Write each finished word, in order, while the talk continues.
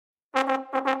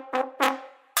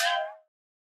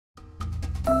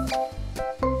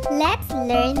Let's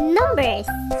learn numbers.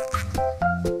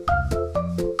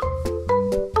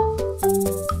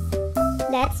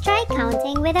 Let's try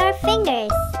counting with our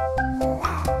fingers.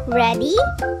 Ready?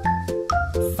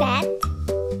 Set,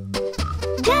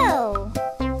 go!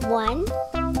 1,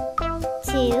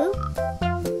 2,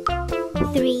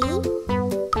 3,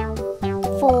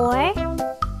 4,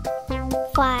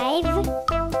 5,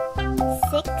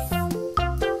 6,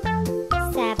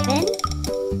 7,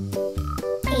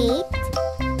 8,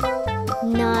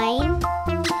 9,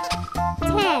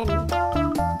 10.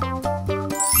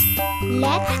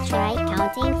 Let's try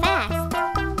counting fast.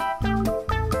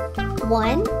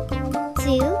 1,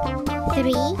 2,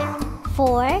 3,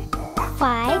 4,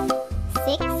 5,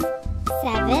 6,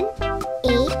 7,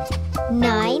 8,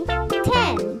 9,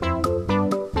 10.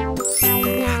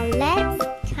 Now let's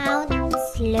count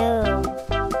slow.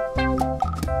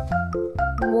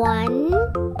 1,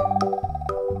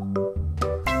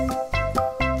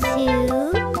 2,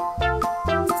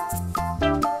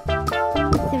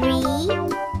 3,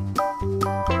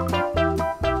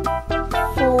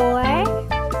 4,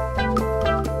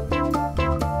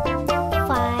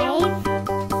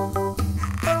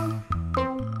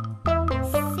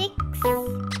 5, 6,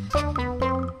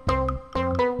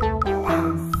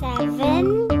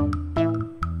 7,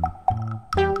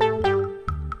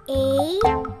 8,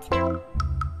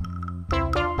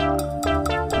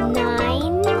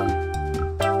 9, 10.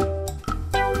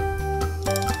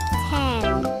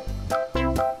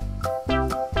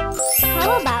 How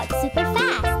about super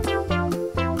fast?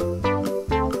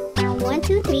 1,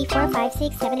 2, 3, 4, 5,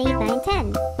 6, 7, 8, 9,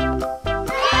 10.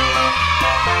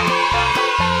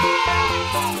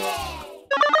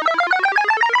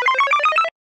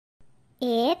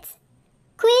 It's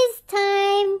quiz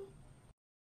time!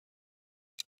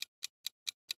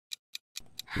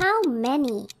 How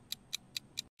many?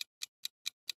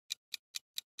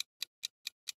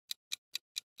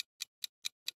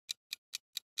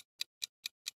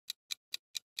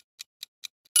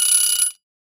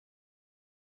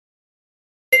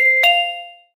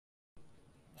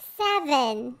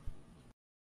 Seven.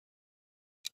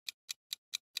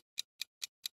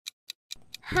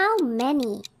 How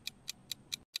many?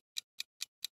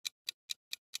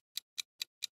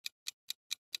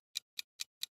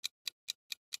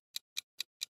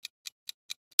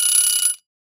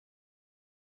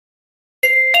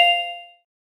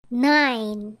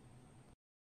 Nine.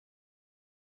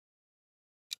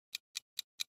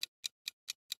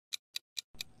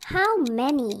 How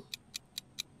many?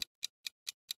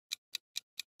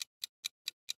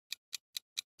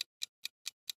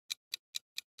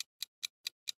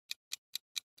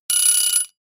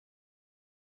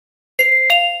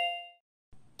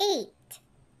 Eight.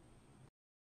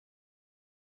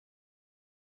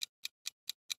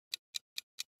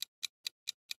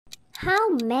 How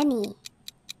many?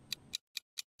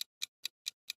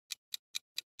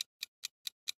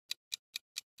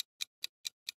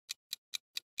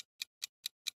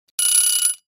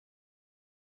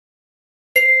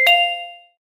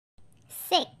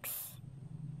 Six.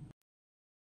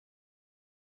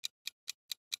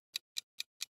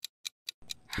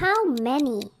 How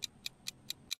many?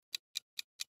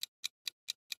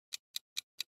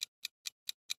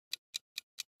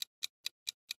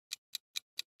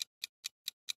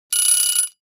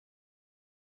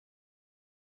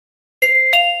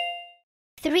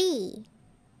 Three.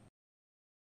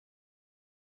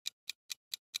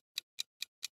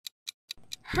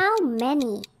 How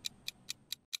many?